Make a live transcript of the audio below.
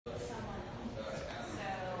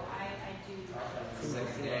see all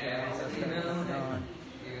the guys that's going on.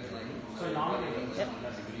 Yep.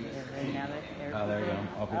 Oh, there you go.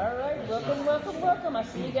 Okay. All right, welcome, welcome, welcome. I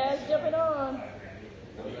see you guys jumping on.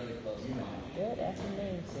 Good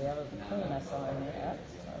afternoon. See, I was clean. I saw in there.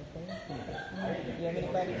 Okay. Do you have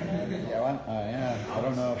anybody tonight? Yeah, I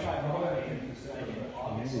don't know if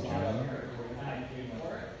maybe John.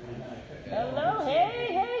 Hello,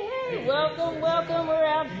 hey. Welcome, welcome. We're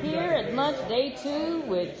out here at lunch day 2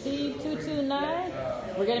 with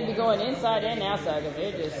T229. We're going to be going inside and outside because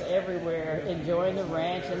they're just everywhere, enjoying the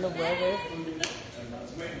ranch and the weather,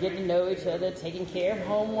 getting to know each other, taking care of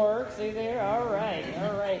homework. See there? All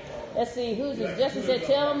right. Let's see, who's this? Justin said,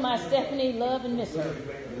 tell my Stephanie love and miss her.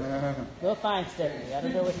 We'll find Stephanie. I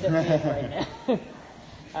don't know what Stephanie is right now.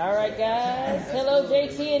 All right, guys. Hello,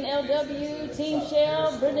 JT and LW, Team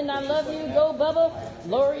Shell, Brendan, I love you. Go, Bubba.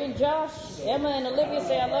 Lori and Josh, Emma and Olivia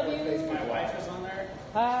say I love you. My wife is on there.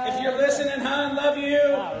 Hi. If you're listening, hon, love you.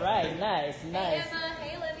 All right, nice. Hey, Emma.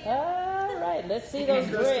 Hey, Olivia. All right, let's see those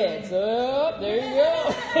dreads. Oh, there you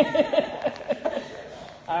go.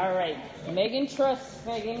 All right, Megan Truss.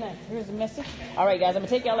 Megan, here's a message. All right, guys, I'm going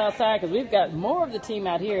to take y'all outside because we've got more of the team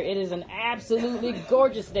out here. It is an absolutely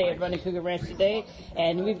gorgeous day at Running Cougar Ranch today,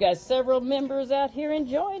 and we've got several members out here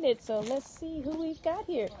enjoying it. So let's see who we've got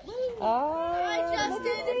here. Hi,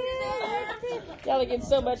 Justin. Y'all are getting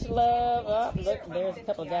so much love. Oh, look, there's a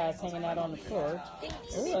couple of guys hanging out on the porch.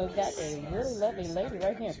 Ooh, we've got a really lovely lady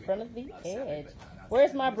right here in front of the edge.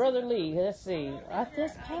 Where's my brother Lee? Let's see. I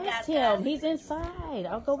just passed him. He's inside.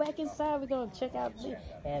 I'll go back inside. We're going to check out Lee.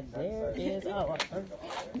 And there is,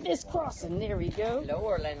 Miss Crossan. There we go. Hello,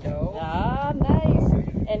 Orlando. Ah, nice.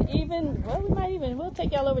 And we'll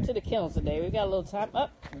take y'all over to the kennels today. We've got a little time.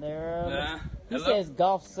 Up there. He says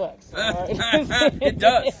golf sucks. Right. It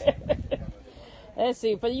does. Let's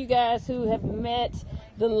see. For you guys who have met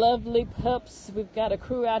the lovely pups, we've got a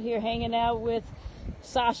crew out here hanging out with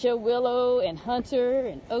Sasha, Willow, and Hunter,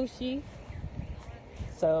 and Oshi.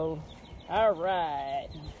 So, all right.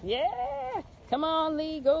 Yeah. Come on,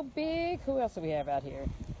 Lee. Go big. Who else do we have out here?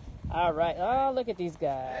 All right. Oh, look at these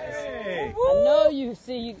guys. Hey. I know you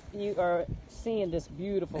are seeing this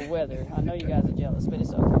beautiful weather. I know you guys are jealous, but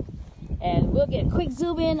it's okay. And we'll get a quick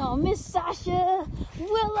zoom in on Miss Sasha,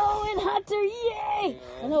 Willow, and Hunter. Yay!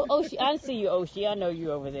 I know Oshi. I see you, Oshi. I know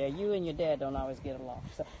you over there. You and your dad don't always get along.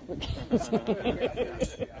 So.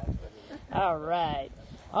 All right.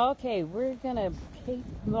 Okay, we're going to keep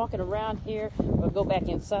walking around here. We'll go back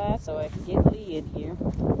inside so I can get Lee in here.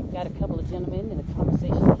 We've got a couple of gentlemen in the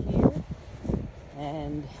conversation here.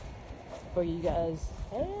 And for you guys,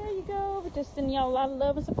 there you go. We're just sending y'all a lot of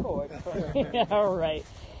love and support. All right.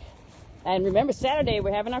 And remember, Saturday,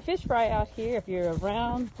 we're having our fish fry out here. If you're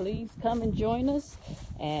around, please come and join us.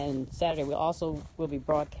 And Saturday, we'll be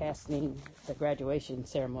broadcasting the graduation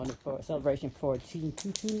ceremony for celebration for Team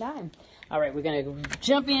 229. All right, we're going to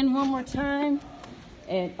jump in one more time.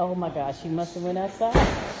 And, oh, my gosh, she must have went outside.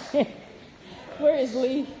 Where is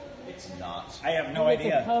Lee? It's not. I have no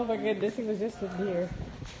idea. Oh, my goodness, he was just in here.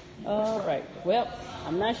 All right. Well,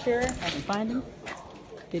 I'm not sure I can find him.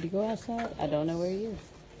 Did he go outside? I don't know where he is.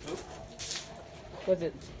 Was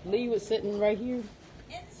it Lee was sitting right here?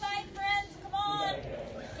 Inside, friends. Come on.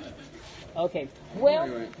 Okay.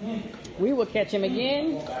 Well, we will catch him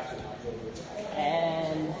again.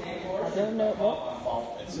 And I don't know.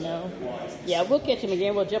 No. Yeah, we'll catch him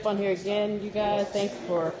again. We'll jump on here again. You guys, thanks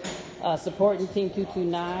for supporting Team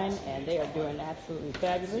 229. And they are doing absolutely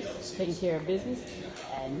fabulous, taking care of business.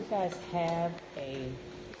 And you guys have a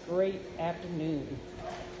great afternoon.